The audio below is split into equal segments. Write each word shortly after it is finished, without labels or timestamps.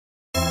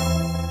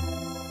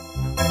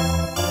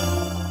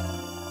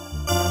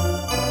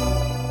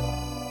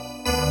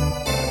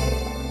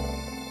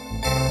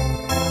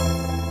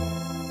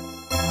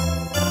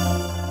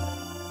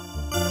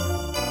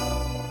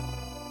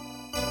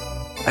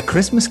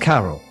Christmas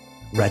Carol,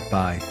 read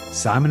by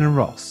Simon and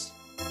Ross.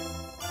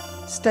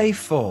 Stave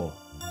 4,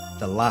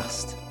 The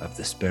Last of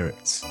the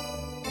Spirits.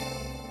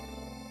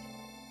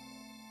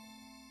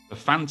 The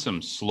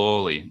phantom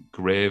slowly,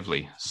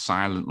 gravely,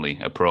 silently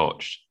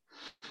approached.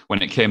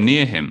 When it came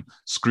near him,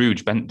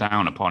 Scrooge bent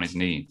down upon his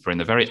knee, for in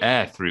the very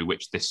air through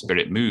which this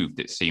spirit moved,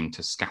 it seemed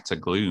to scatter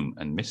gloom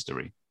and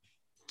mystery.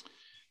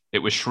 It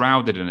was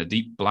shrouded in a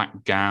deep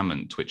black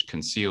garment which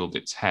concealed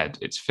its head,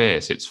 its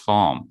face, its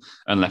form,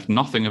 and left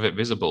nothing of it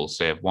visible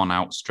save one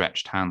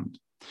outstretched hand.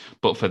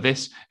 But for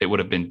this, it would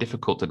have been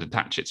difficult to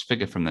detach its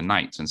figure from the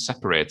night and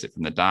separate it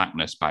from the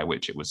darkness by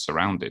which it was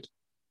surrounded.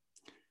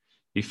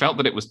 He felt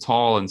that it was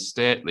tall and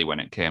stately when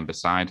it came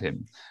beside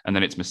him, and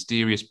that its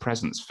mysterious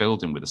presence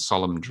filled him with a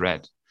solemn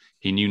dread.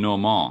 He knew no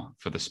more,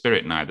 for the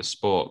spirit neither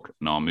spoke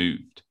nor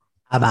moved.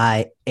 Am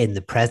I in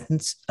the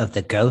presence of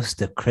the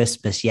ghost of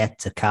Christmas yet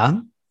to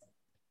come?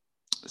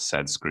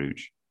 Said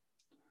Scrooge.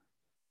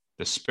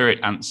 The spirit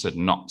answered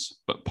not,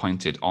 but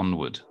pointed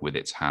onward with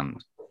its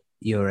hand.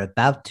 You're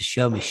about to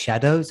show me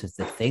shadows of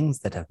the things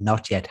that have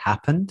not yet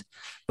happened,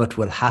 but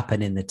will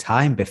happen in the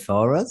time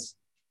before us?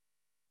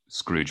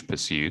 Scrooge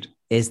pursued.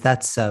 Is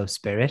that so,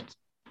 spirit?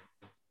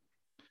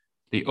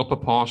 The upper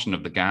portion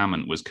of the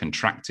garment was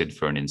contracted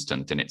for an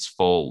instant in its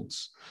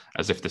folds,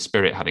 as if the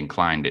spirit had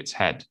inclined its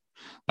head.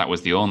 That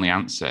was the only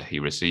answer he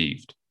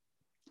received.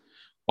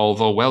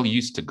 Although well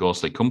used to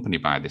ghostly company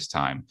by this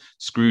time,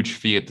 Scrooge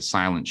feared the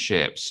silent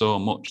shape so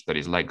much that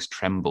his legs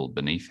trembled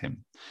beneath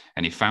him,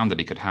 and he found that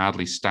he could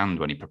hardly stand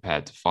when he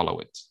prepared to follow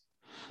it.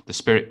 The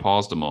spirit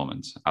paused a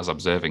moment, as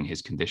observing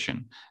his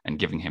condition and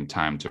giving him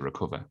time to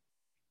recover.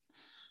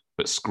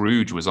 But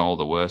Scrooge was all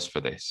the worse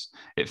for this.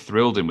 It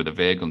thrilled him with a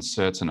vague,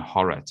 uncertain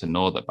horror to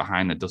know that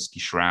behind the dusky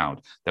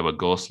shroud there were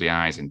ghostly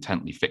eyes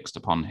intently fixed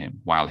upon him,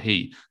 while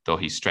he, though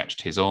he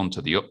stretched his own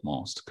to the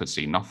utmost, could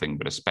see nothing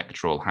but a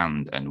spectral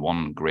hand and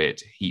one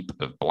great heap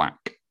of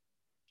black.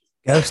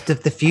 Ghost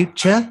of the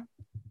future?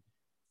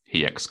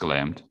 He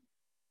exclaimed.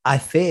 I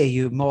fear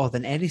you more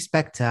than any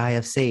spectre I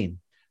have seen,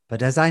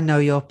 but as I know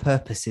your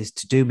purpose is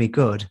to do me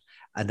good,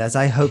 and as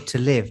I hope to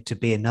live to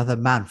be another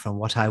man from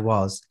what I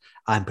was,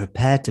 I'm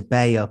prepared to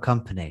bear your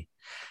company,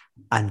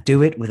 and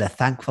do it with a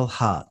thankful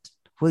heart.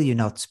 Will you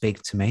not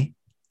speak to me?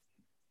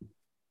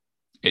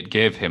 It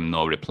gave him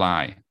no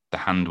reply. The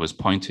hand was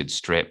pointed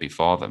straight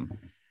before them.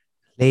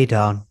 Lead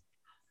on,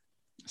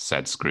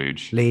 said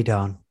Scrooge. lead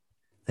on.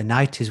 The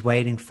night is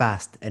waning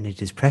fast, and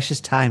it is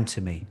precious time to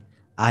me.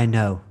 I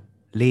know.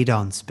 Lead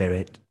on,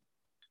 spirit.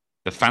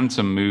 The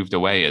phantom moved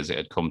away as it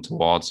had come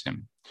towards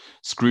him.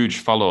 Scrooge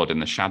followed in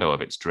the shadow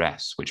of its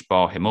dress, which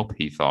bore him up,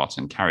 he thought,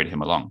 and carried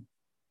him along.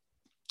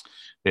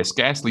 They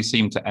scarcely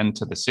seemed to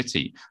enter the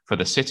city, for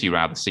the city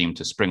rather seemed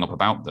to spring up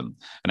about them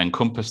and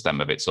encompass them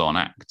of its own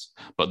act.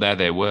 But there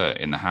they were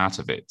in the heart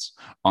of it,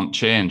 on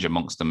change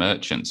amongst the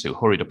merchants who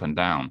hurried up and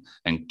down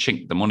and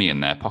chinked the money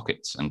in their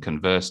pockets and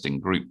conversed in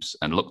groups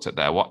and looked at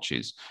their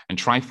watches and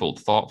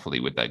trifled thoughtfully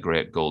with their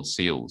great gold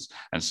seals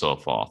and so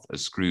forth,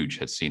 as Scrooge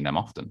had seen them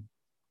often.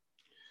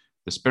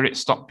 The spirit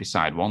stopped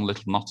beside one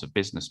little knot of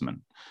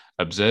businessmen.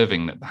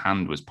 Observing that the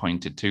hand was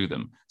pointed to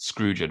them,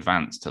 Scrooge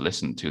advanced to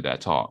listen to their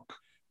talk.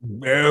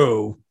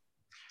 No,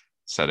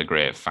 said a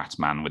great fat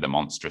man with a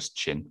monstrous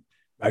chin.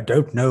 I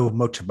don't know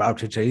much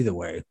about it either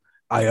way.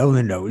 I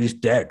only know he's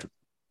dead.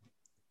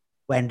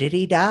 When did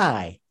he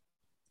die?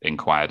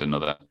 Inquired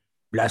another.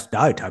 Last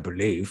night, I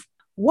believe.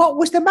 What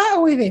was the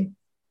matter with him?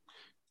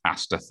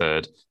 Asked a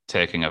third,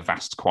 taking a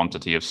vast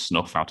quantity of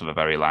snuff out of a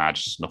very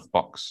large snuff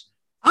box.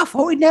 I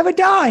thought he'd never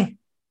die.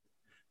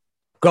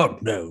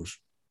 God knows,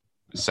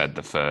 said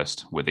the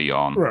first with a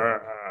yawn.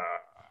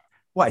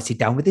 What has he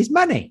done with his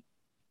money?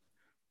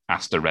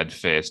 Asked a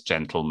red-faced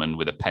gentleman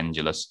with a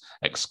pendulous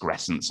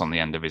excrescence on the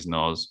end of his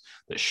nose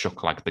that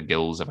shook like the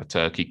gills of a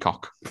turkey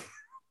cock.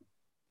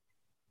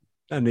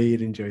 I knew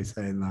you'd enjoy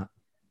saying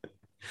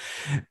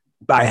that.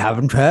 I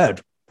haven't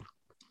heard,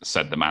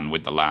 said the man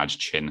with the large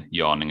chin,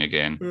 yawning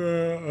again.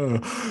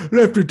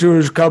 Left it to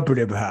his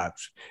company,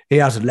 perhaps. He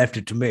hasn't left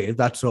it to me,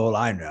 that's all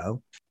I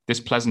know. This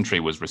pleasantry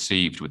was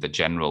received with a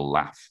general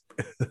laugh.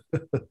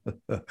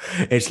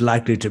 It's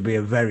likely to be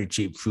a very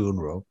cheap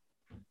funeral,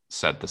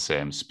 said the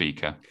same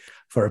speaker.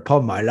 For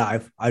upon my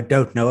life, I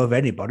don't know of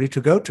anybody to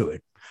go to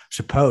it.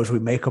 Suppose we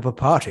make up a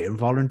party and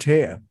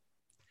volunteer.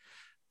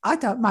 I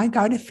don't mind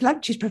going if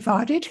lunch is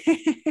provided.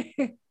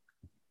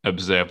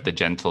 Observed the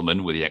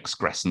gentleman with the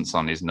excrescence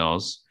on his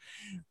nose.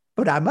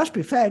 But I must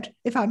be fed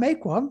if I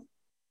make one.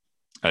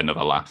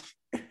 Another laugh.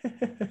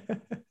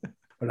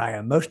 But I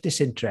am most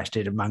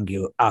disinterested among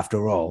you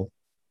after all,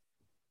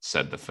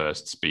 said the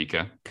first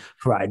speaker.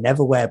 For I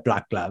never wear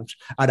black gloves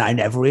and I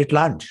never eat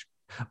lunch.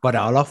 But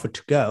I'll offer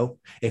to go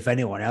if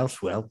anyone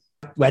else will.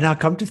 When I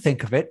come to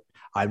think of it,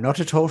 I'm not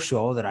at all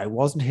sure that I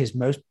wasn't his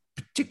most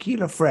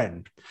particular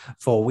friend,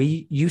 for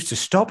we used to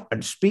stop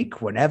and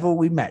speak whenever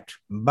we met.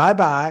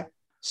 Bye-bye.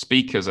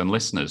 Speakers and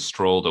listeners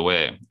strolled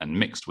away and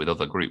mixed with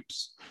other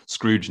groups.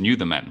 Scrooge knew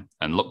the men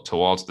and looked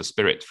towards the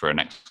spirit for an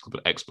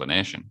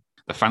explanation.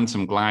 The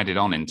phantom glided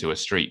on into a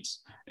street,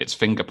 Its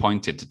finger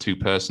pointed to two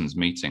persons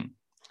meeting.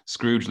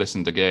 Scrooge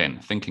listened again,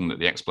 thinking that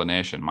the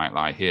explanation might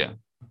lie here.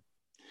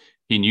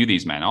 He knew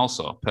these men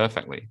also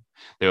perfectly.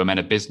 They were men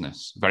of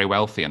business, very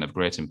wealthy and of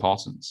great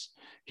importance.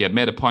 He had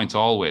made a point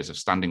always of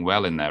standing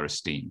well in their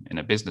esteem, in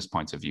a business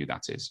point of view,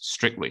 that is,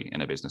 strictly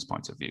in a business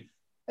point of view.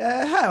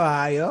 How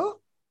are you?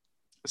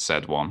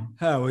 Said one.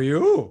 How are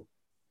you?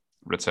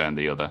 Returned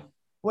the other.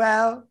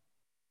 Well,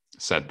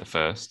 said the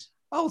first.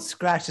 Old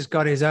Scratch has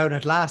got his own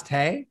at last,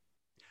 hey?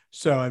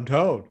 So I'm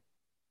told.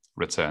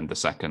 Returned the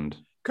second.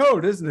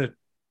 Cold, isn't it?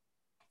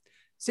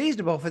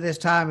 Seasonable for this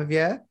time of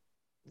year.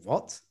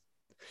 What?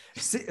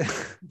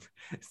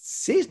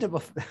 Seasonable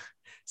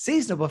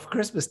for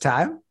Christmas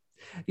time.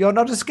 You're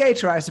not a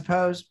skater, I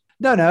suppose.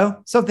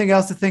 No, something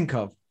else to think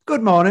of.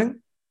 Good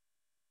morning.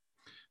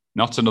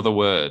 Not another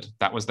word.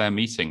 That was their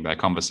meeting, their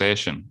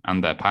conversation,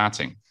 and their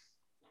parting.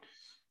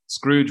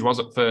 Scrooge was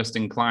at first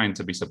inclined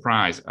to be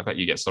surprised. I bet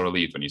you get so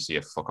relieved when you see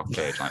a fuck-off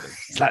page like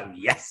this. It's like,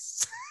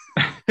 yes.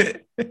 I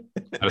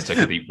just take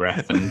a deep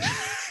breath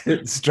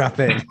and strap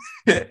in.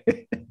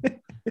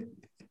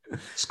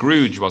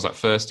 Scrooge was at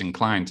first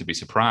inclined to be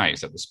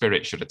surprised that the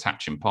spirit should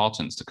attach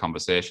importance to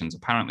conversations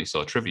apparently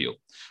so trivial,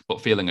 but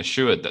feeling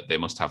assured that they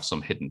must have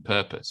some hidden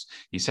purpose,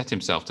 he set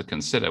himself to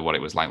consider what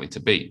it was likely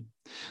to be.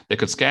 They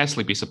could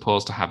scarcely be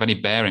supposed to have any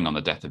bearing on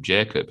the death of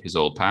Jacob, his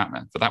old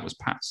partner, for that was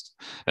past,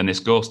 and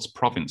this ghost's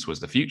province was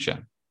the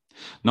future.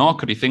 Nor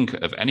could he think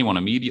of anyone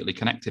immediately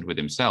connected with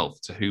himself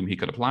to whom he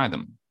could apply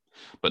them.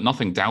 But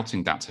nothing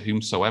doubting that to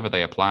whomsoever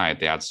they applied,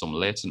 they had some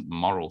latent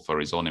moral for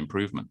his own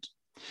improvement.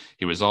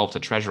 He resolved to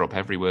treasure up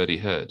every word he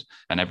heard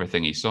and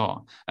everything he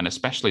saw, and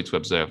especially to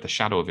observe the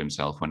shadow of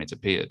himself when it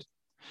appeared.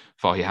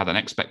 For he had an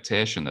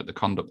expectation that the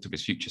conduct of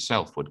his future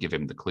self would give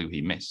him the clue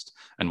he missed,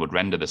 and would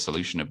render the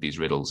solution of these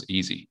riddles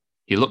easy.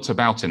 He looked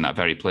about in that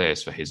very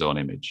place for his own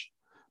image.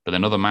 But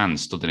another man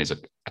stood in his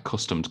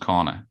accustomed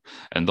corner,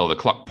 and though the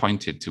clock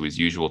pointed to his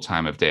usual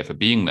time of day for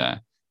being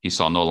there, he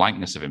saw no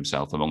likeness of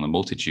himself among the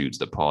multitudes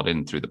that poured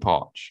in through the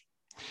porch.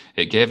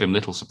 It gave him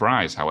little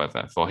surprise,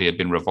 however, for he had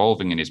been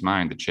revolving in his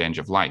mind the change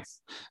of life,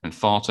 and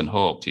thought and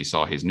hoped he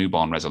saw his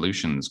newborn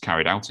resolutions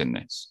carried out in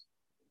this.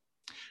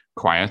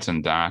 Quiet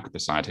and dark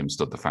beside him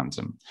stood the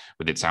phantom,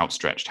 with its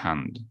outstretched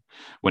hand.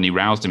 When he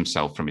roused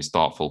himself from his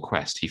thoughtful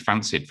quest, he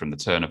fancied from the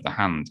turn of the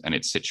hand and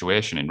its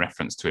situation in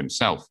reference to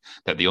himself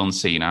that the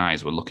unseen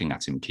eyes were looking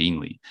at him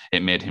keenly.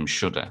 It made him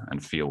shudder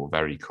and feel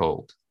very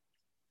cold.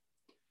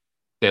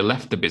 They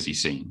left the busy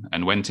scene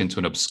and went into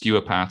an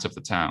obscure part of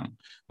the town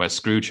where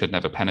Scrooge had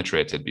never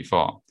penetrated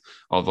before,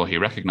 although he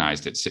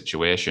recognized its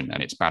situation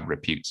and its bad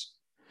repute.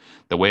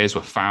 The ways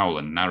were foul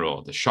and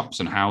narrow, the shops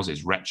and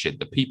houses wretched,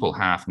 the people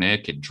half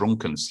naked,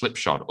 drunken,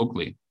 slipshod,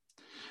 ugly.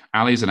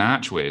 Alleys and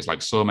archways,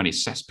 like so many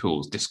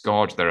cesspools,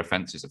 disgorged their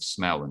offences of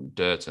smell and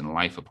dirt and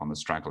life upon the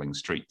straggling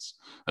streets,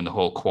 and the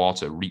whole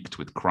quarter reeked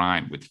with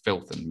crime, with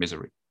filth and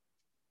misery.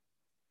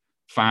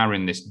 Far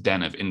in this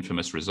den of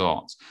infamous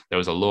resorts, there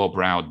was a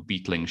low-browed,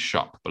 beetling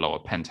shop below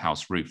a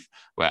penthouse roof,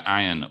 where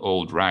iron,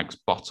 old rags,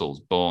 bottles,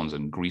 bones,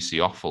 and greasy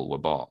offal were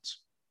bought.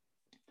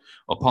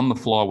 Upon the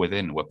floor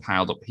within were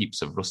piled up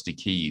heaps of rusty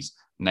keys,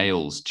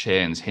 nails,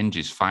 chains,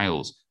 hinges,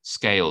 files,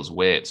 scales,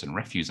 weights, and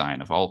refuse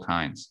iron of all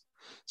kinds.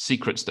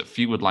 Secrets that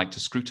few would like to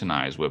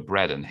scrutinize were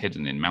bred and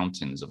hidden in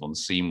mountains of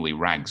unseemly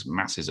rags,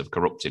 masses of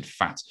corrupted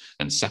fat,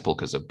 and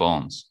sepulchres of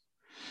bones.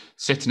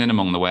 Sitting in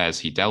among the wares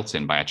he dealt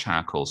in by a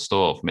charcoal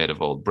stove made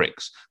of old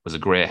bricks was a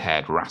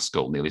grey-haired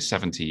rascal nearly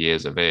 70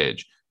 years of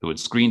age, who had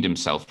screened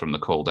himself from the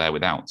cold air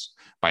without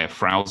by a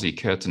frowsy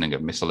curtaining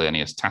of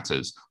miscellaneous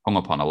tatters hung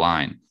upon a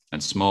line,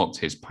 and smoked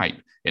his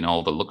pipe in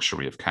all the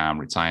luxury of calm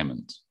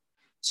retirement.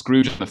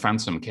 Scrooge and the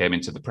Phantom came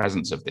into the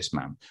presence of this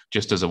man,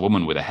 just as a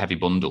woman with a heavy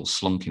bundle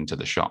slunk into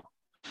the shop.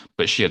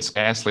 But she had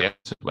scarcely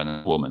entered when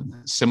a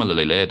woman,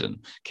 similarly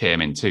laden,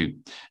 came in too,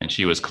 and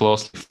she was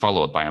closely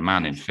followed by a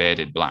man in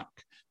faded black,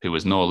 who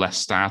was no less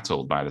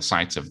startled by the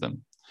sight of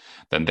them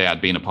than they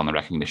had been upon the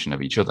recognition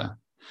of each other.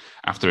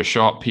 After a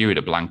short period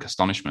of blank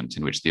astonishment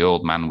in which the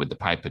old man with the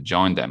pipe had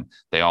joined them,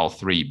 they all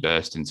three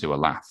burst into a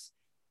laugh.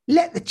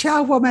 "Let the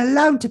charwoman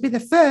alone to be the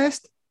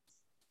first,"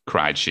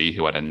 cried she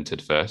who had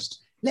entered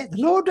first. "Let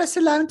the laundress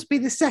alone to be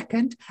the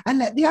second, and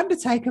let the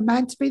undertaker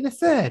man to be the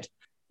third.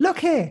 Look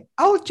here,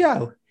 old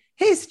Joe,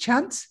 here's a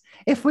chance.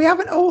 If we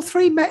haven't all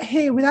three met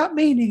here without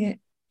meaning it."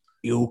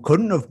 "You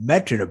couldn't have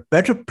met in a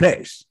better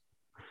place,"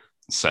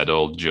 said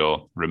old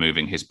Joe,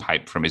 removing his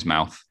pipe from his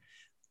mouth.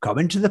 "Come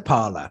into the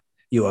parlour.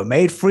 You were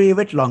made free of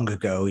it long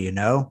ago, you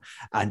know,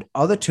 and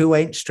other two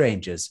ain't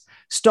strangers.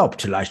 Stop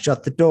till I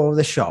shut the door of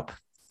the shop.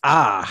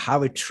 Ah,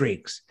 how it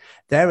shrieks.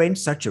 There ain't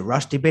such a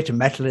rusty bit of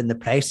metal in the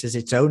place as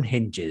its own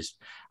hinges.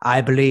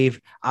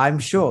 I'm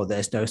sure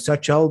there's no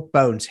such old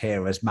bones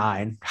here as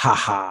mine. Ha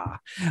ha.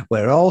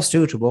 We're all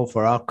suitable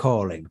for our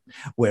calling.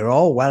 We're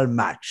all well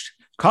matched.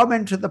 Come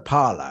into the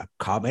parlour.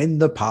 Come in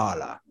the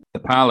parlour." The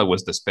parlour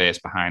was the space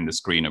behind the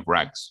screen of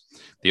rags.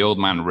 The old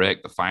man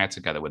raked the fire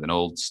together with an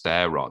old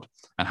stair rod,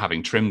 and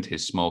having trimmed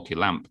his smoky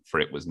lamp,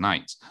 for it was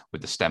night,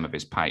 with the stem of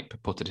his pipe,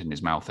 put it in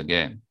his mouth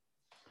again.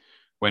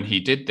 When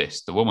he did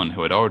this, the woman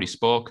who had already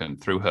spoken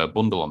threw her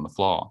bundle on the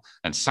floor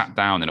and sat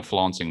down in a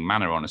flaunting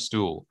manner on a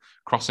stool,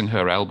 crossing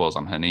her elbows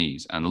on her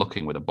knees and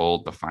looking with a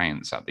bold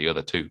defiance at the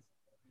other two.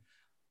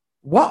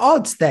 What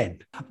odds then?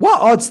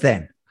 What odds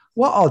then?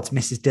 What odds,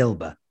 Mrs.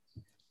 Dilber?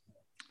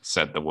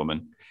 Said the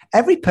woman.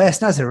 Every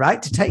person has a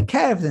right to take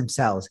care of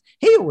themselves.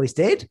 He always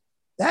did.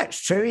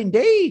 That's true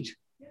indeed.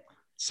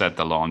 Said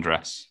the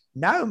laundress.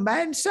 No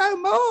man so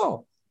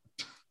more.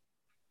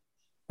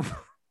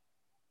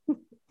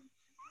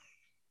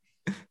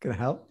 Can I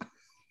help?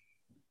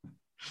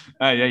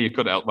 Yeah, you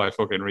could help by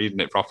fucking reading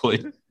it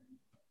properly.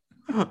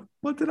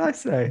 What did I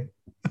say?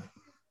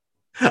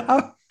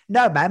 Oh,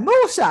 no man,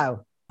 more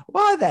so.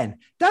 Why then?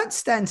 Don't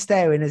stand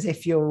staring as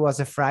if you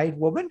was afraid,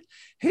 woman.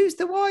 Who's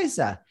the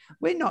wiser?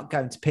 We're not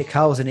going to pick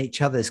holes in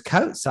each other's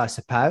coats, I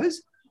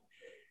suppose.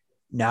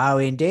 No,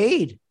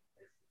 indeed,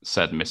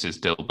 said Mrs.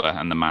 Dilber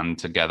and the man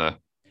together.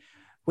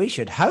 We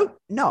should hope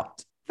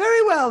not.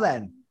 Very well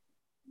then,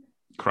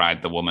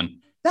 cried the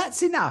woman.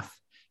 That's enough.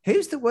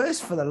 Who's the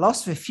worse for the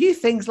loss of a few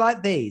things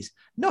like these?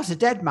 Not a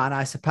dead man,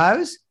 I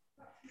suppose.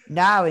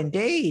 No,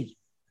 indeed,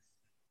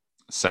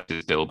 said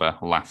Mrs. Dilber,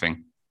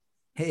 laughing.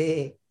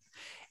 If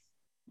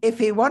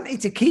he wanted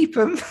to keep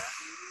them...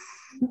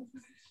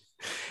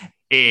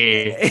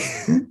 If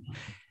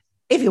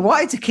he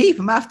wanted to keep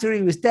him after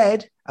he was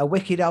dead, a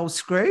wicked old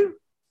screw,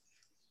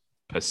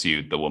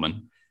 pursued the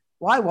woman.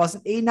 Why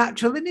wasn't he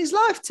natural in his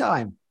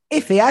lifetime?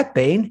 If he had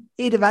been,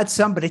 he'd have had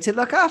somebody to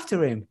look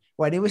after him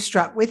when he was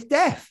struck with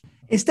death,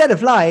 instead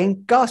of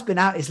lying, gasping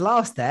out his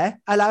last there,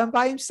 alone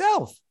by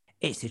himself.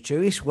 It's the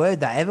truest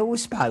word that ever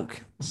was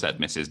spoke, said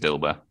Mrs.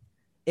 Dilber.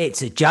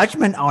 It's a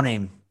judgment on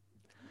him.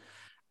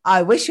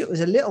 I wish it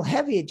was a little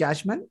heavier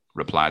judgment,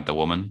 replied the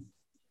woman.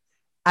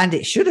 And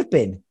it should have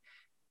been.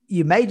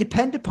 You may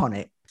depend upon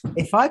it.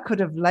 If I could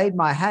have laid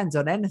my hands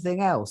on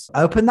anything else,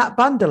 open that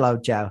bundle,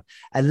 old Joe,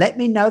 and let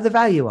me know the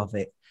value of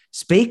it.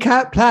 Speak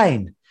out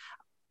plain.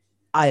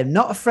 I am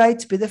not afraid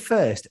to be the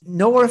first,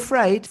 nor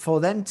afraid for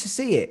them to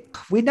see it.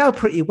 We know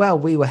pretty well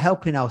we were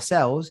helping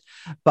ourselves,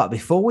 but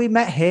before we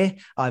met here,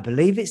 I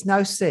believe it's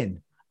no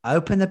sin.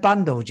 Open the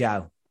bundle,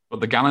 Joe. But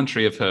the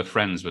gallantry of her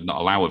friends would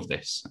not allow of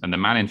this, and the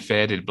man in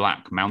faded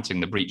black mounting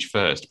the breach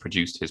first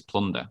produced his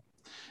plunder.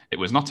 It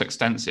was not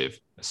extensive.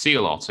 A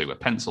seal or two, a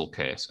pencil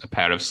case, a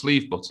pair of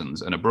sleeve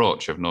buttons, and a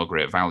brooch of no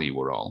great value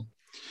were all.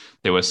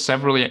 They were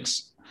severally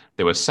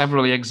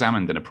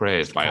examined and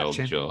appraised by old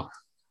Joe.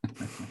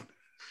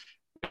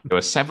 They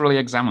were severally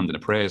examined and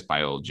appraised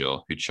by old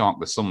Joe, who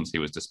chalked the sums he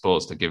was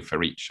disposed to give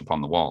for each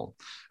upon the wall,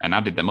 and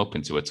added them up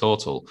into a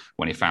total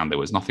when he found there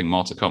was nothing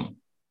more to come.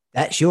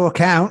 That's your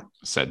account,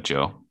 said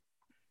Joe.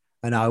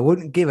 And I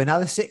wouldn't give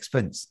another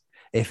sixpence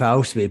if I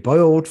was to be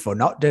boiled for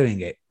not doing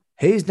it.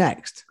 Who's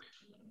next?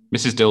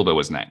 Mrs. Dilber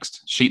was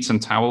next. Sheets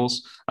and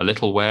towels, a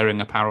little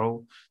wearing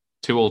apparel,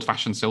 2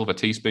 old-fashioned silver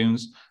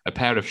teaspoons, a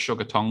pair of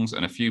sugar tongs,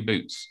 and a few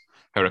boots.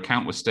 Her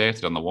account was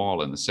stated on the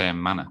wall in the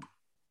same manner.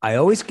 I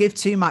always give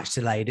too much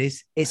to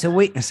ladies. It's a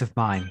weakness of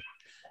mine.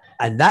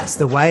 And that's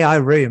the way I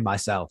ruin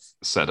myself,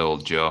 said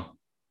old Joe.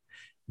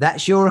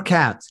 That's your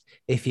account.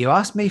 If you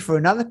asked me for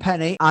another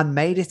penny and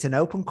made it an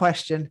open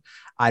question,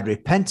 I'd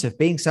repent of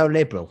being so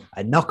liberal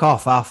and knock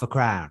off half a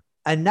crown.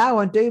 And now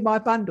undo my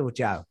bundle,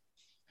 Joe,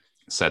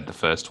 said the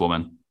first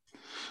woman.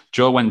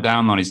 Joe went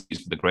down on his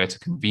knees for the greater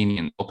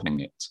convenience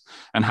opening it,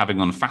 and having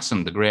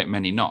unfastened a great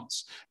many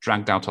knots,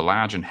 dragged out a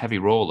large and heavy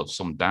roll of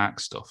some dark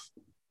stuff.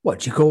 What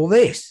do you call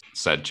this?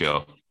 said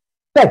Joe.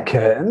 Bed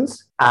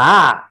curtains.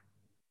 Ah,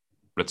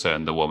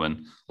 returned the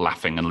woman,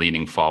 laughing and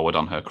leaning forward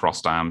on her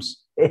crossed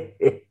arms.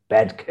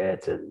 bed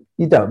curtains.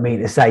 You don't mean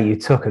to say you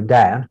took them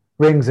down,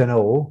 rings and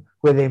all,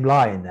 with him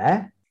lying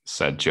there?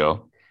 said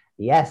Joe.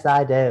 Yes,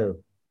 I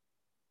do,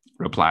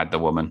 replied the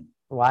woman.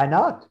 Why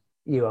not?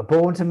 You were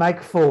born to make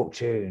a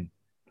fortune,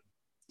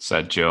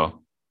 said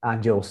Joe.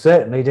 And you'll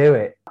certainly do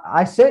it.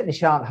 I certainly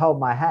shan't hold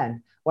my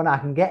hand when I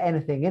can get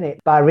anything in it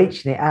by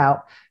reaching it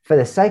out. For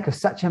the sake of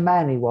such a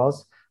man he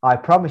was, I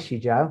promise you,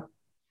 Joe,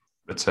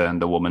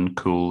 returned the woman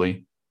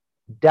coolly.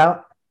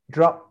 Don't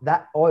drop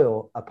that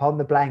oil upon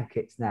the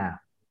blankets now.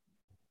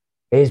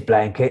 His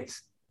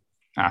blankets?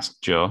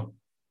 asked Joe.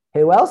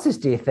 Who else's,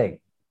 do you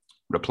think?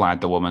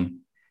 replied the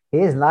woman. He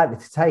isn't likely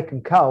to take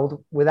him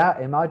cold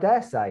without him, I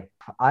dare say.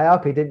 I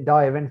hope he didn't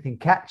die of anything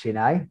catching,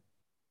 eh?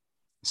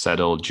 said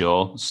old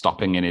Joe,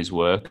 stopping in his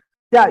work.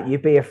 Don't you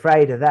be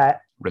afraid of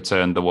that,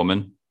 returned the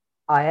woman.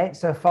 I ain't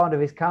so fond of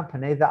his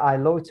company that I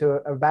loiter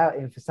about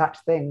him for such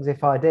things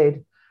if I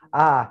did.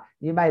 Ah,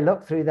 you may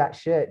look through that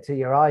shirt till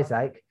your eyes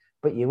ache,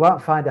 but you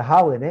won't find a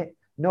hole in it,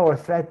 nor a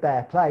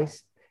threadbare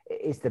place.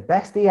 It's the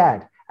best he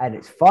had, and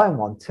it's a fine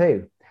one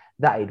too.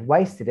 That he'd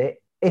wasted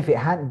it if it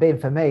hadn't been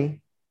for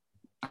me.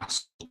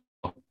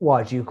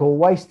 What do you call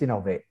wasting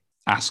of it?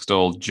 asked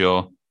old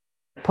Joe.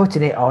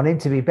 Putting it on him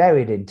to be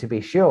buried in, to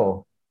be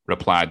sure,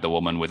 replied the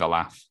woman with a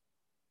laugh.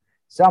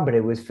 Somebody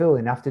was fool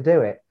enough to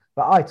do it,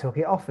 but I took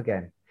it off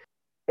again.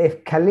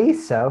 If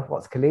Caliso,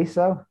 what's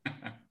Caliso?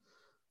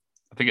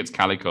 I think it's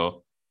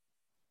calico.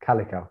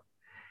 Calico.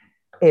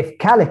 If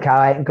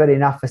calico ain't good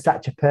enough for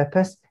such a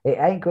purpose, it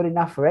ain't good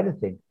enough for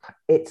anything.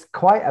 It's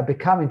quite a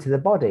becoming to the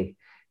body.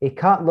 He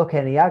can't look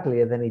any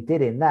uglier than he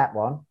did in that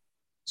one.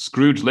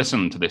 Scrooge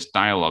listened to this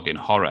dialogue in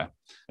horror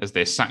as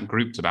they sat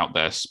grouped about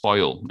their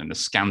spoil in the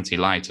scanty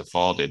light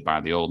afforded by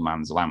the old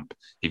man's lamp.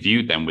 He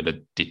viewed them with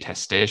a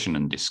detestation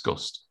and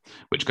disgust,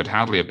 which could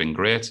hardly have been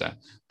greater,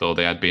 though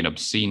they had been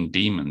obscene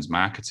demons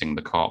marketing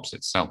the corpse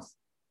itself.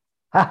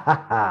 Ha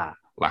ha ha,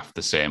 laughed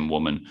the same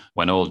woman,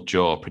 when old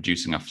Joe,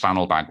 producing a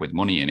flannel bag with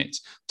money in it,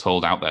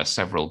 told out their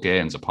several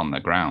gains upon their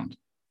ground.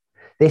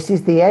 This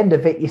is the end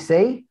of it, you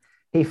see.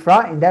 He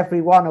frightened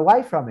everyone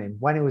away from him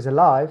when he was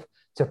alive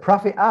to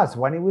profit us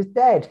when he was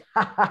dead.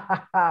 Ha ha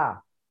ha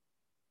ha.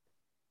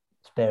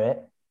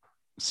 Spirit,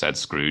 said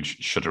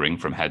Scrooge, shuddering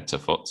from head to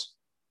foot.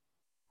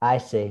 I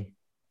see.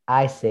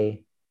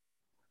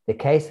 The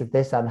case of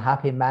this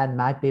unhappy man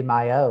might be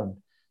my own.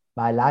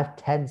 My life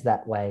tends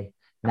that way.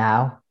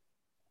 Now,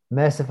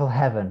 merciful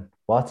heaven,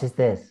 what is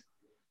this?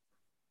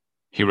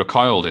 He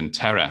recoiled in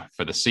terror,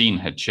 for the scene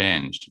had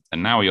changed,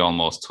 and now he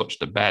almost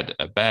touched a bed,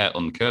 a bare,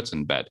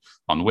 uncurtained bed,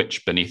 on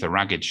which, beneath a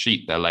ragged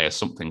sheet, there lay a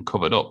something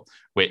covered up,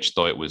 which,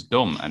 though it was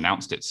dumb,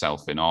 announced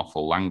itself in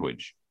awful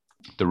language.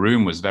 The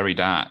room was very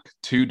dark,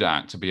 too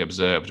dark to be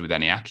observed with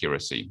any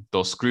accuracy,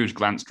 though Scrooge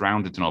glanced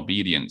round it in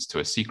obedience to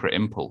a secret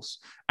impulse,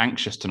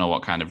 anxious to know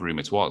what kind of room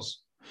it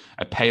was.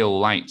 A pale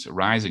light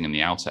rising in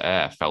the outer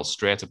air fell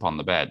straight upon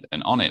the bed,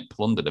 and on it,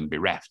 plundered and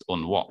bereft,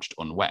 unwatched,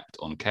 unwept,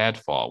 uncared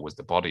for, was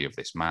the body of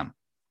this man.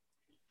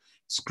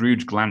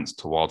 Scrooge glanced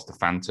towards the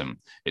phantom.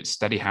 Its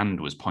steady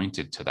hand was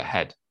pointed to the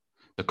head.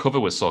 The cover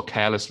was so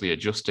carelessly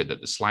adjusted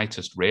that the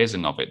slightest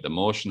raising of it, the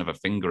motion of a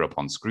finger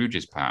upon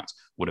Scrooge's part,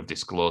 would have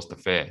disclosed the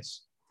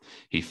face.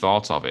 He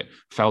thought of it,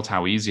 felt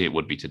how easy it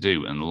would be to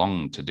do, and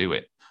longed to do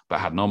it, but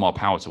had no more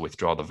power to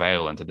withdraw the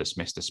veil and to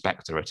dismiss the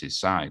spectre at his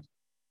side.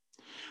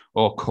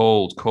 O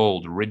cold,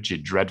 cold,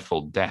 rigid,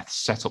 dreadful death,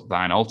 set up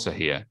thine altar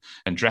here,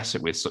 and dress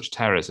it with such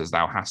terrors as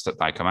thou hast at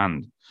thy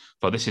command.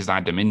 For this is thy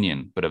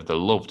dominion, but of the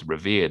loved,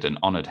 revered, and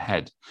honoured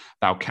head.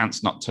 Thou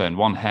canst not turn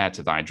one hair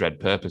to thy dread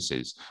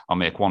purposes, or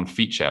make one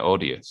feature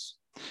odious.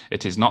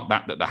 It is not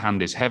that the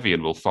hand is heavy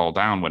and will fall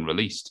down when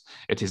released.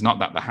 It is not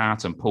that the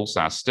heart and pulse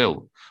are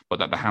still, but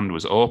that the hand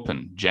was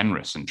open,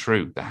 generous, and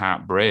true, the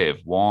heart brave,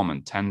 warm,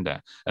 and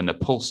tender, and the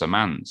pulse a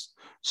man's.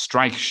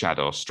 Strike,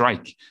 shadow,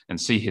 strike, and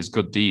see his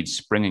good deeds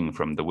springing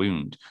from the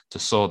wound, to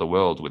sow the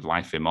world with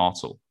life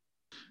immortal.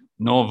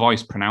 No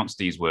voice pronounced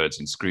these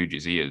words in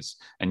Scrooge's ears,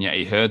 and yet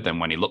he heard them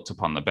when he looked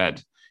upon the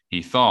bed.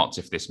 He thought,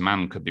 if this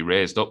man could be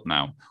raised up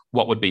now,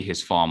 what would be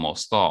his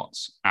foremost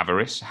thoughts?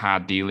 Avarice,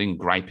 hard-dealing,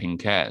 griping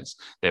cares.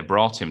 They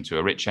brought him to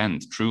a rich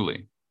end,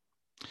 truly.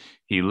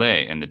 He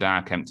lay in the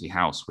dark, empty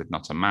house with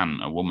not a man,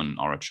 a woman,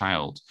 or a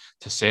child,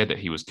 to say that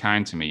he was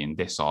kind to me in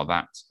this or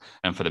that,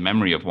 and for the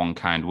memory of one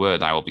kind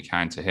word I will be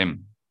kind to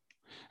him.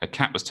 A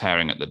cat was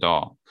tearing at the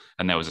door,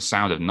 and there was a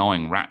sound of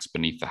gnawing rats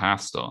beneath the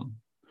hearthstone.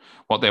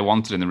 What they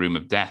wanted in the room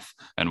of death,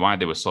 and why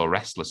they were so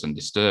restless and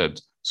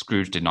disturbed,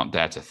 Scrooge did not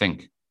dare to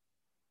think.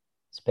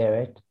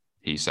 Spirit,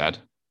 he said,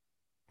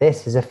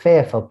 this is a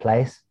fearful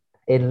place.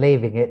 In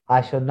leaving it,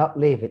 I shall not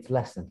leave its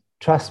lesson.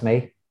 Trust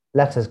me,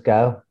 let us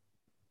go.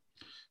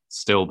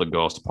 Still the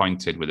ghost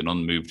pointed with an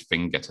unmoved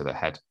finger to the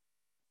head.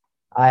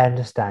 I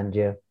understand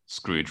you,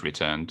 Scrooge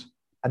returned.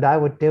 And I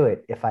would do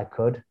it if I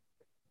could,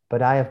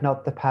 but I have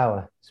not the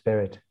power,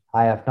 Spirit.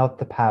 I have not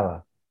the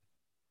power.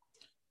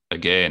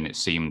 Again it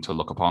seemed to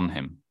look upon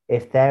him.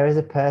 If there is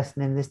a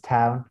person in this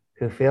town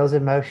who feels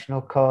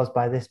emotional caused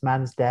by this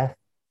man's death,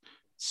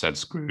 said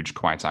Scrooge,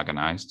 quite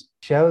agonized,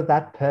 show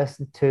that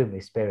person to me,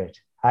 Spirit.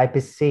 I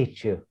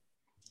beseech you.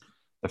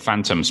 The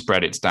phantom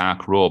spread its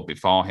dark robe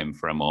before him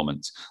for a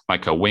moment,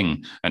 like a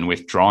wing, and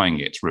withdrawing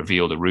it,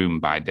 revealed a room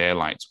by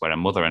daylight where a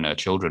mother and her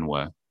children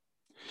were.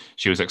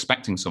 She was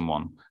expecting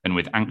someone, and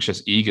with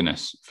anxious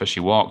eagerness, for she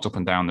walked up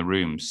and down the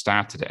room,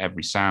 started at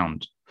every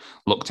sound,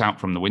 looked out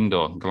from the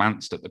window,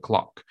 glanced at the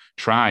clock,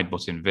 tried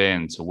but in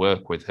vain to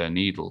work with her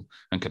needle,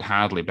 and could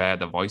hardly bear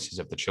the voices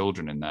of the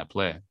children in their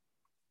play.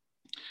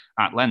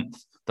 At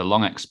length, the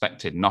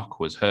long-expected knock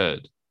was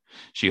heard.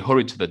 She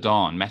hurried to the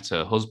door and met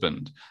her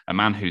husband, a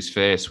man whose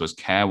face was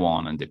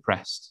careworn and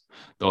depressed.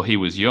 Though he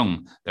was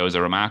young, there was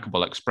a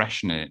remarkable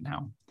expression in it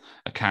now,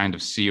 a kind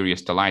of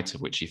serious delight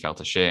of which he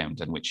felt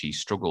ashamed and which he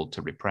struggled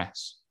to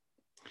repress.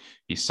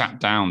 He sat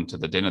down to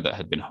the dinner that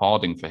had been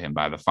hoarding for him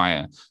by the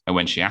fire, and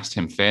when she asked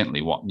him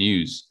faintly what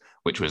news,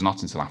 which was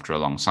not until after a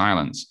long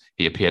silence,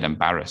 he appeared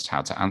embarrassed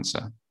how to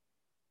answer.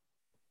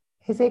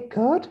 Is it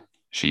good?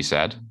 She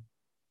said.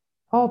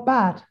 Or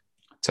bad?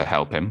 To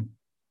help him.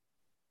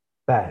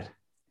 Bad,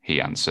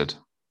 he answered.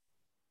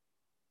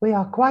 We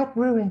are quite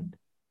ruined.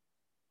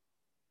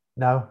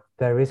 No,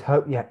 there is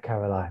hope yet,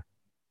 Caroline.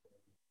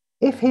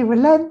 If he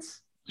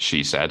relents,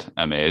 she said,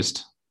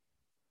 amazed.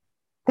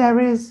 There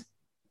is.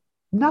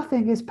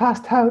 Nothing is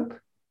past hope,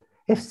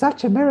 if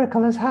such a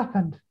miracle has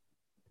happened.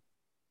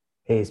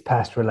 He is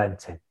past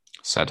relenting,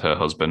 said her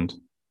husband.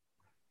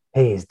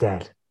 He is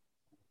dead.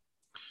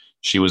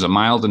 She was a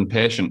mild and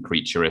patient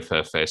creature if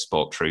her face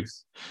spoke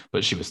truth,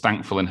 but she was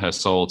thankful in her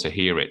soul to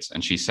hear it,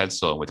 and she said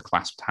so with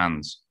clasped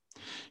hands.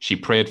 She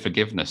prayed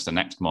forgiveness the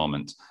next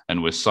moment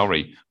and was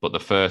sorry, but the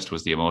first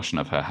was the emotion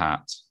of her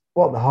heart.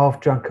 What the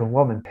half-drunken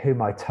woman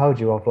whom I told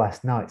you of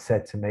last night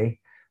said to me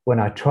when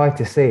I tried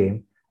to see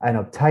him and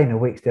obtain a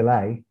week's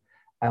delay,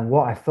 and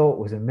what I thought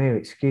was a mere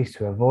excuse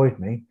to avoid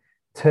me,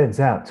 turns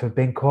out to have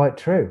been quite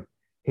true.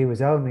 He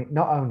was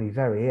not only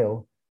very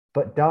ill,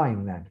 but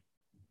dying then.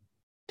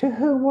 To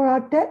whom will our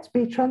debts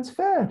be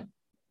transferred?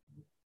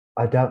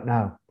 I don't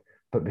know,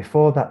 but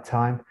before that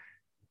time,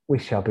 we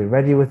shall be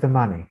ready with the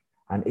money.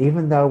 And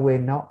even though we're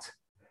not,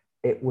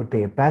 it would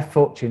be a bad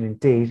fortune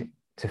indeed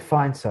to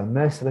find so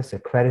merciless a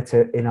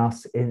creditor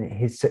in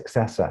his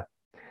successor.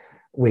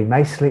 We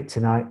may sleep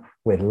tonight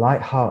with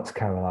light hearts,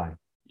 Caroline.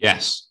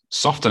 Yes,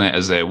 soften it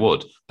as they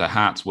would, their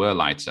hearts were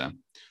lighter.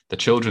 The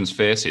children's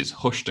faces,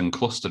 hushed and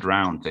clustered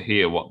round to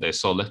hear what they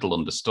so little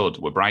understood,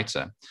 were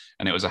brighter,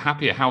 and it was a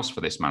happier house for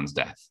this man's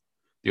death.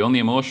 The only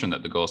emotion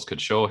that the ghost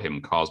could show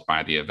him caused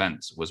by the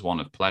event was one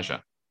of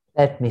pleasure.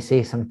 Let me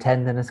see some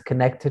tenderness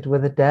connected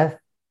with the death,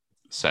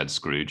 said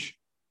Scrooge.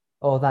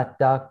 Or that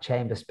dark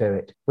chamber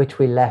spirit, which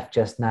we left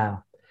just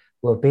now,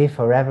 will be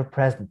forever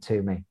present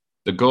to me.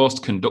 The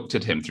ghost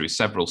conducted him through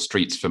several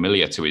streets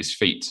familiar to his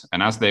feet,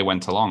 and as they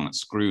went along,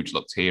 Scrooge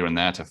looked here and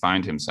there to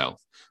find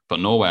himself, but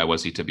nowhere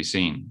was he to be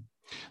seen.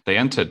 They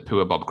entered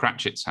poor Bob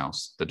Cratchit's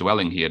house, the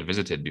dwelling he had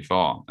visited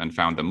before, and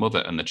found the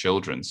mother and the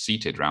children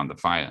seated round the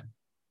fire.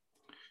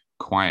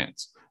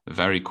 Quiet,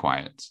 very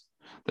quiet.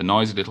 The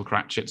noisy little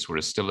Cratchits were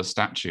as still as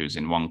statues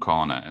in one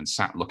corner and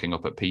sat looking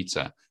up at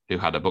Peter, who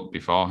had a book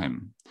before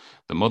him.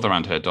 The mother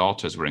and her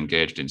daughters were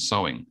engaged in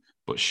sewing,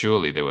 but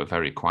surely they were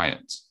very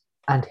quiet.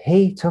 And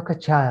he took a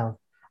child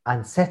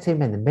and set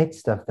him in the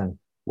midst of them.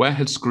 Where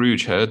had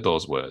Scrooge heard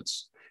those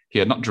words? He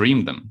had not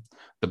dreamed them.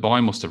 The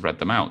boy must have read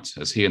them out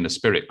as he and the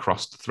spirit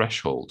crossed the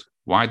threshold.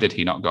 Why did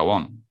he not go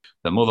on?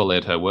 The mother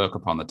laid her work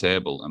upon the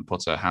table and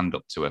put her hand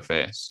up to her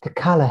face. The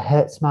colour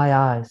hurts my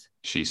eyes,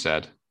 she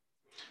said.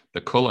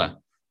 The colour?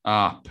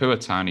 Ah, poor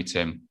Tiny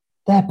Tim.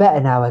 They're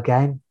better now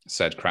again,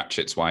 said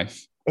Cratchit's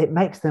wife. It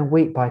makes them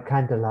weep by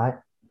candlelight,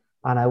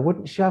 and I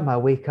wouldn't show my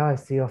weak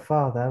eyes to your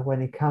father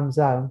when he comes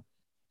home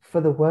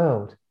for the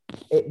world.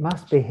 It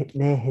must be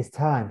near his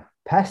time.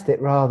 Past it,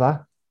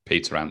 rather,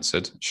 Peter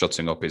answered,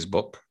 shutting up his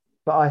book.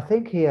 But I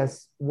think he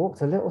has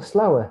walked a little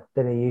slower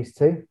than he used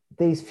to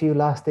these few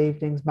last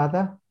evenings,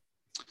 Mother.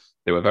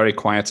 They were very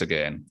quiet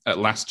again. At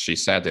last she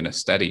said in a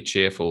steady,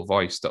 cheerful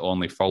voice that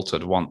only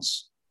faltered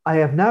once. I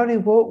have known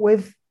him walk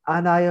with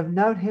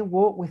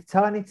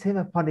Tiny Tim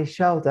upon his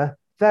shoulder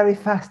very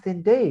fast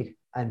indeed.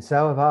 And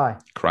so have I,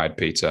 cried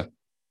Peter.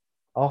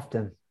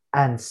 Often.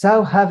 And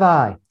so have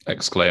I,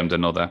 exclaimed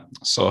another.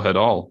 So had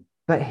all.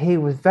 But he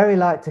was very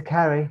light to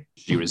carry,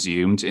 she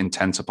resumed,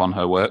 intent upon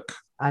her work.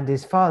 And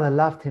his father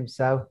loved him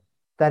so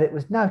that it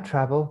was no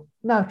trouble,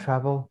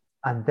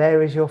 and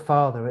there is your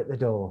father at the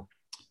door.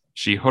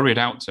 She hurried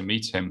out to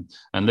meet him,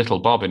 and little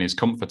Bob in his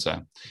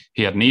comforter,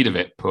 he had need of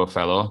it, poor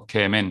fellow,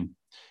 came in.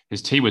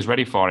 His tea was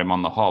ready for him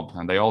on the hob,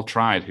 and they all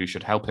tried who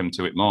should help him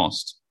to it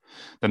most.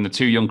 Then the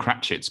two young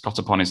Cratchits got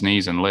upon his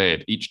knees and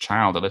laid, each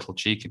child a little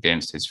cheek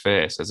against his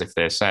face, as if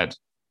they said,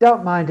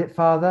 Don't mind it,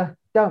 father,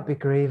 don't be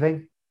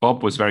grieving.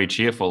 Bob was very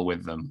cheerful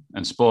with them,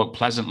 and spoke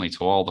pleasantly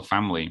to all the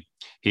family.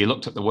 He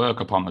looked at the work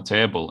upon the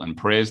table and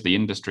praised the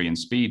industry and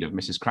speed of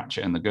Mrs.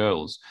 Cratchit and the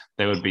girls.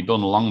 They would be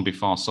done long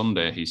before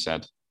Sunday, he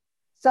said.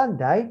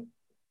 Sunday?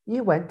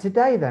 You went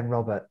today then,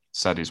 Robert?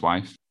 said his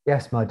wife.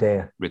 Yes, my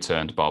dear,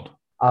 returned Bob.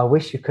 I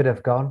wish you could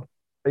have gone.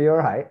 Are you all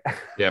right?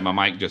 Yeah, my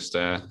mic just,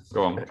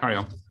 go on, carry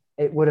on.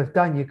 It would have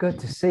done you good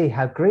to see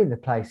how green the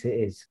place it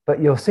is, but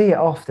you'll see it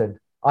often.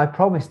 I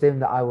promised him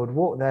that I would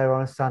walk there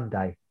on a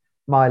Sunday.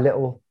 My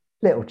little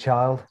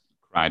child,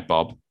 cried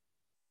Bob.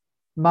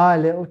 My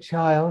little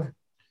child.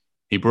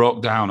 He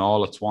broke down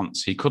all at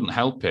once. He couldn't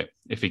help it.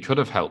 If he could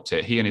have helped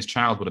it, he and his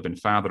child would have been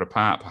farther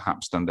apart,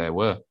 perhaps, than they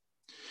were.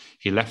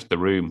 He left the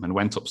room and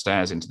went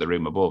upstairs into the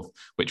room above,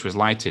 which was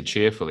lighted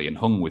cheerfully and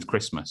hung with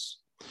Christmas.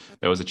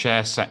 There was a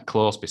chair set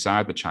close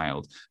beside the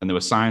child, and there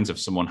were signs of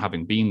someone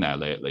having been there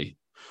lately.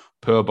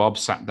 Poor Bob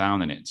sat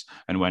down in it,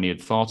 and when he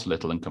had thought a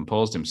little and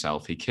composed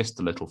himself, he kissed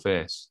the little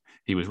face.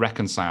 He was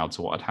reconciled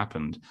to what had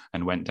happened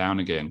and went down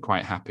again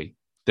quite happy.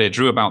 They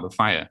drew about the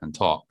fire and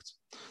talked,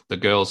 the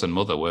girls and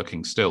mother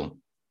working still.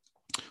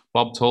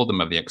 Bob told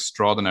them of the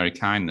extraordinary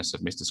kindness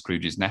of Mr.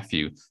 Scrooge's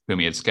nephew, whom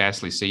he had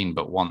scarcely seen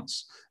but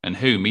once, and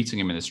who, meeting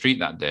him in the street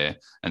that day,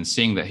 and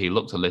seeing that he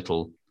looked a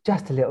little...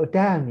 Just a little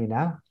down, you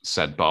know,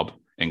 said Bob,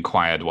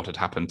 inquired what had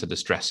happened to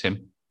distress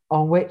him.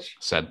 On which,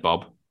 said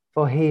Bob,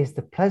 for he is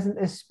the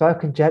pleasantest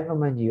spoken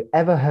gentleman you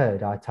ever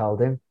heard, I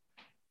told him.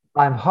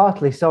 I'm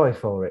heartily sorry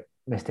for it,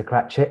 Mr.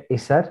 Cratchit, he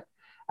said,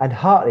 and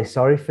heartily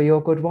sorry for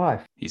your good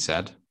wife, he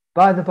said.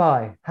 By the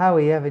by, how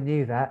he ever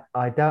knew that,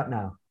 I don't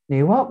know.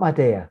 Knew what, my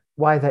dear?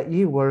 Why, that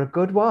you were a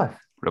good wife,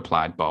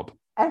 replied Bob.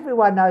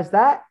 Everyone knows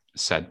that,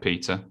 said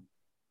Peter.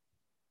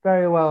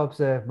 Very well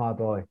observed, my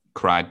boy,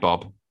 cried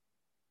Bob.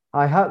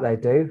 I hope they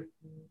do.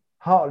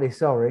 Heartily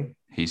sorry,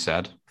 he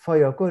said. For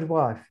your good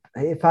wife.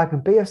 If I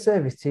can be of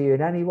service to you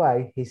in any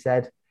way, he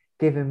said,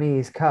 giving me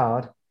his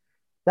card.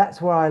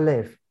 That's where I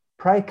live.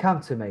 Pray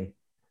come to me.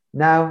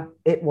 No,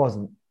 it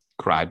wasn't.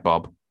 Cried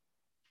Bob.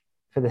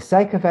 For the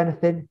sake of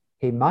anything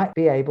he might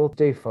be able to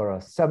do for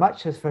us, so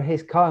much as for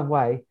his kind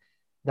way,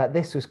 that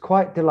this was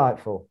quite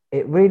delightful.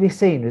 It really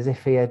seemed as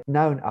if he had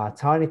known our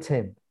Tiny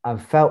Tim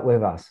and felt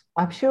with us.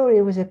 I'm sure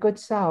he was a good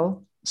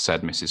soul,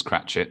 said Mrs.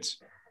 Cratchit.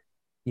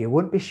 You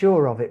wouldn't be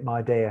sure of it,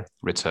 my dear,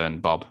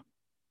 returned Bob.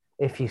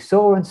 If you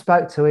saw and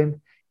spoke to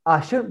him,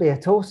 I shouldn't be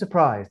at all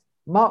surprised.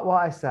 Mark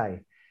what I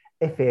say.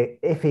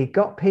 If he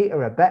got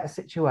Peter a better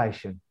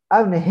situation.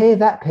 Only hear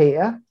that,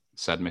 Peter,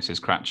 said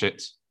Mrs.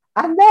 Cratchit.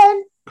 And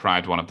then,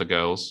 cried one of the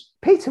girls,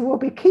 Peter will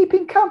be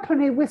keeping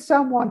company with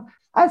someone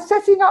and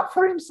setting up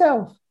for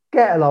himself.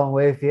 Get along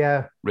with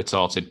you,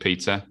 retorted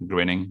Peter,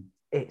 grinning.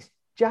 It's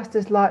just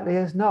as likely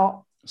as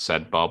not,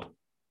 said Bob.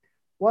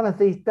 One of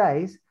these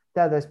days,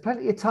 though there's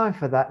plenty of time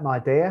for that, my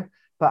dear,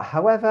 but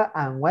however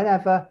and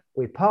whenever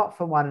we part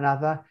from one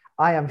another,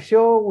 I am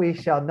sure we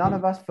shall none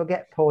of us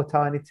forget poor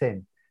Tiny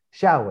Tim,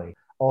 shall we?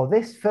 Or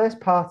this first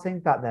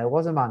parting that there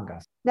was among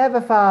us.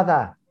 Never,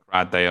 father,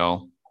 cried they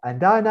all.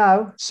 And I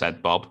know,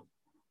 said Bob.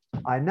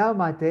 I know,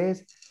 my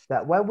dears,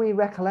 that when we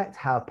recollect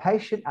how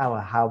patient or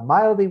how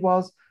mild he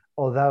was,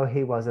 although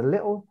he was a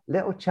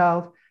little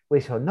child, we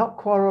shall not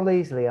quarrel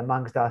easily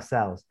amongst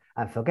ourselves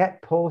and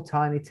forget poor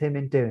Tiny Tim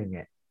in doing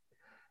it.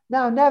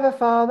 No, never,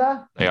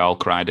 father. They all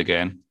cried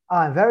again.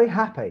 I am very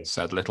happy,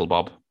 said little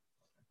Bob.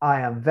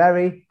 I am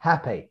very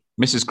happy.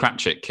 Mrs.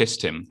 Cratchit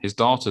kissed him, his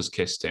daughters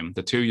kissed him,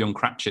 the two young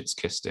Cratchits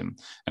kissed him,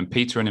 and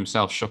Peter and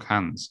himself shook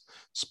hands.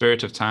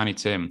 Spirit of Tiny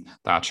Tim,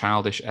 that our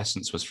childish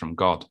essence was from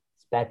God.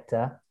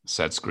 Spectre,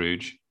 said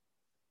Scrooge.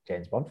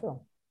 James Bond film.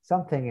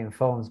 Something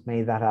informs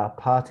me that our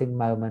parting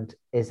moment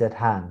is at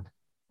hand.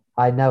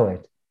 I know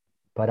it,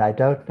 but I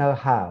don't know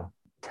how.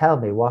 Tell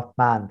me what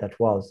man that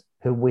was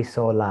whom we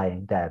saw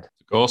lying dead.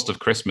 The ghost of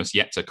Christmas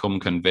yet to come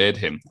conveyed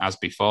him, as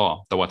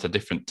before, though at a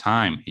different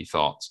time, he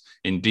thought.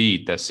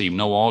 Indeed, there seemed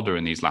no order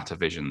in these latter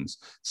visions,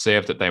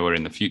 save that they were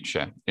in the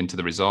future, into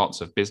the resorts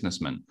of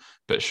businessmen,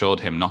 but showed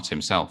him not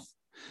himself.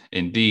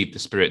 Indeed, the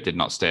spirit did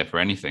not stay for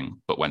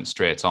anything, but went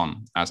straight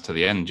on, as to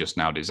the end just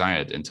now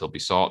desired, until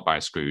besought by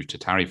Scrooge to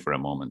tarry for a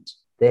moment.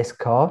 This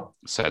court,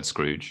 said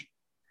Scrooge,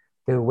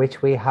 through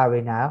which we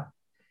hurry now,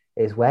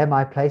 is where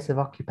my place of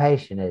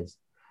occupation is,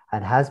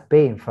 and has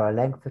been for a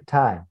length of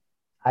time.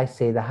 I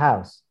see the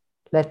house.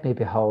 Let me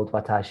behold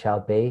what I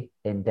shall be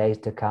in days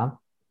to come.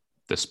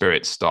 The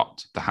spirit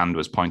stopped. The hand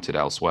was pointed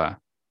elsewhere.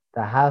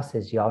 The house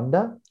is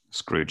yonder?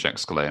 Scrooge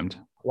exclaimed.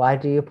 Why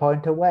do you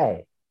point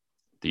away?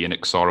 The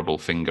inexorable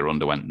finger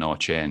underwent no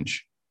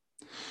change.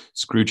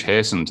 Scrooge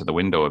hastened to the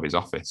window of his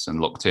office and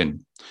looked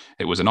in.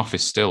 It was an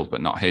office still, but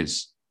not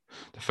his.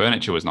 The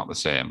furniture was not the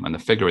same, and the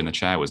figure in the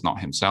chair was not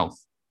himself.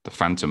 The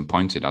phantom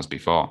pointed as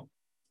before.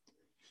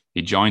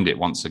 He joined it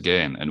once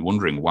again, and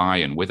wondering why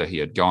and whither he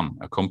had gone,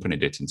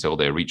 accompanied it until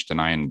they reached an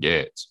iron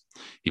gate.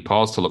 He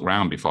paused to look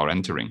round before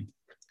entering.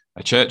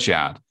 A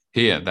churchyard.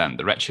 Here, then,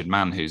 the wretched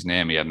man whose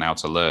name he had now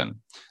to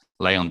learn,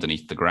 lay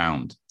underneath the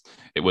ground.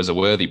 It was a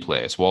worthy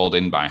place, walled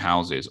in by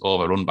houses,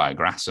 overrun by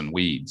grass and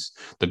weeds,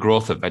 the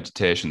growth of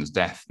vegetation's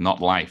death,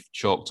 not life,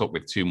 choked up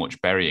with too much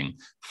burying,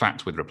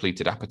 fat with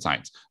repleted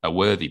appetite, a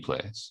worthy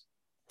place.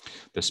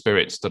 The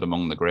spirit stood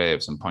among the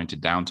graves and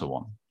pointed down to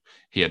one.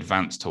 He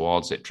advanced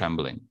towards it,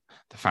 trembling.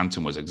 The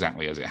phantom was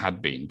exactly as it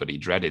had been, but he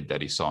dreaded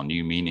that he saw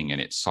new meaning in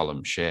its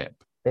solemn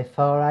shape.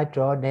 Before I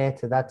draw near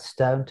to that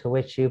stone to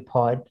which you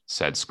point,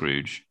 said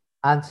Scrooge,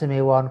 answer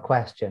me one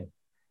question.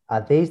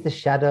 Are these the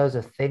shadows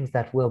of things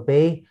that will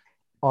be,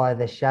 or are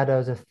the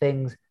shadows of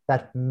things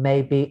that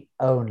may be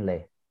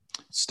only?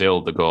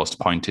 Still the ghost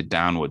pointed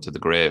downward to the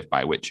grave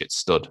by which it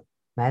stood.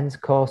 Men's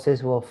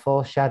courses will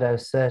foreshadow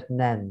certain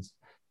ends,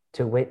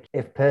 to which,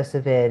 if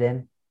persevered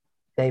in,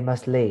 they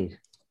must lead,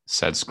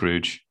 said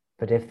Scrooge.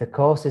 But if the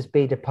courses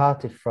be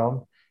departed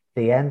from,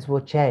 the ends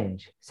will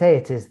change. Say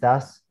it is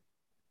thus,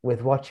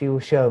 with what you will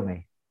show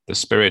me. The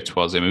spirit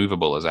was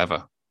immovable as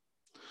ever.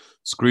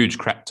 Scrooge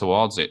crept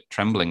towards it,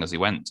 trembling as he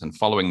went, and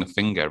following the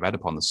finger, read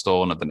upon the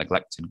stone of the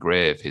neglected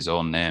grave his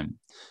own name,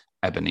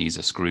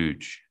 Ebenezer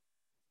Scrooge.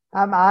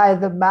 Am I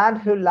the man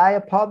who lie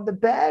upon the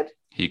bed?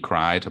 He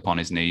cried upon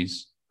his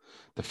knees.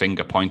 The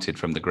finger pointed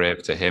from the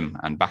grave to him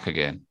and back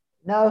again.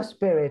 No,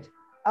 spirit.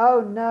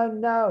 Oh, no,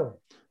 no.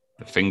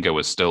 The finger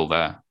was still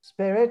there.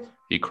 Spirit,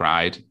 he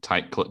cried,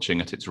 tight clutching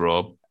at its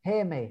robe.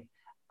 Hear me.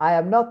 I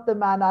am not the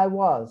man I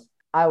was.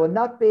 I will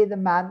not be the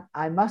man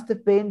I must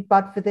have been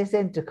but for this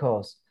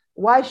intercourse.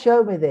 Why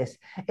show me this,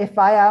 if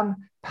I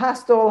am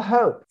past all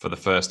hope? For the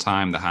first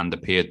time the hand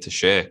appeared to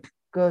shake.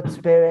 Good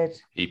spirit,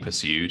 he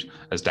pursued,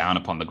 as down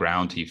upon the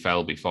ground he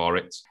fell before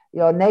it.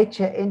 Your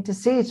nature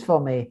intercedes for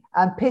me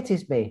and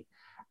pities me.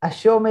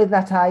 Assure me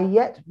that I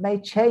yet may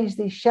change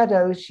these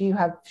shadows you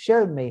have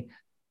shown me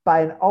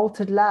by an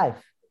altered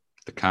life.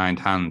 The kind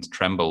hand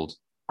trembled.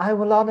 I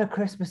will honour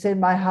Christmas in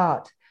my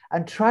heart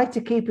and try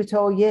to keep it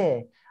all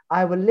year.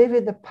 I will live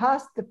in the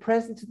past, the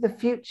present, and the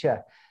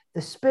future.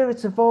 The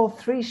spirits of all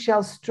three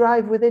shall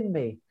strive within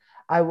me.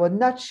 I will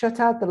not shut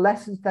out the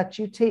lessons that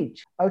you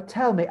teach. Oh,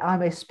 tell me I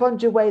may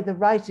sponge away the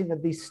writing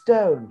of these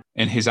stones.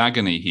 In his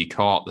agony, he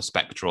caught the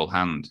spectral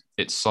hand.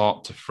 It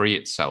sought to free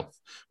itself,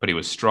 but he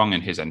was strong in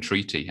his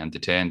entreaty and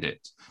detained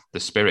it. The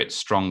spirit,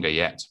 stronger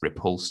yet,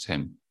 repulsed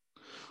him.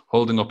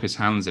 Holding up his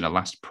hands in a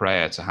last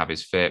prayer to have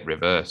his fate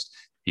reversed,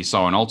 he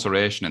saw an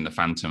alteration in the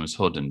phantom's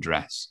hood and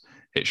dress.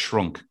 It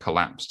shrunk,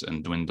 collapsed,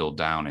 and dwindled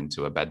down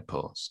into a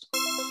bedpost.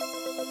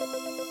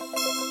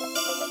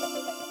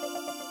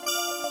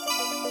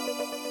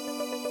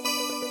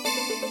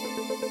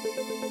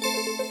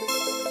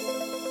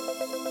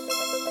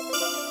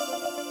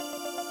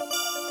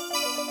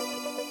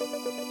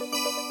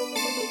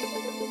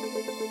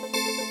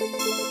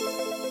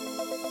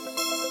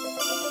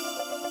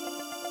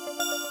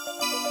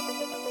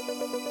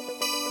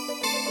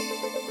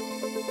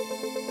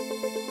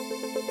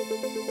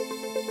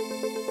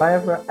 If I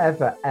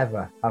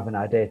ever have an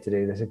idea to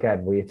do this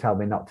again, will you tell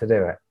me not to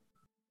do it?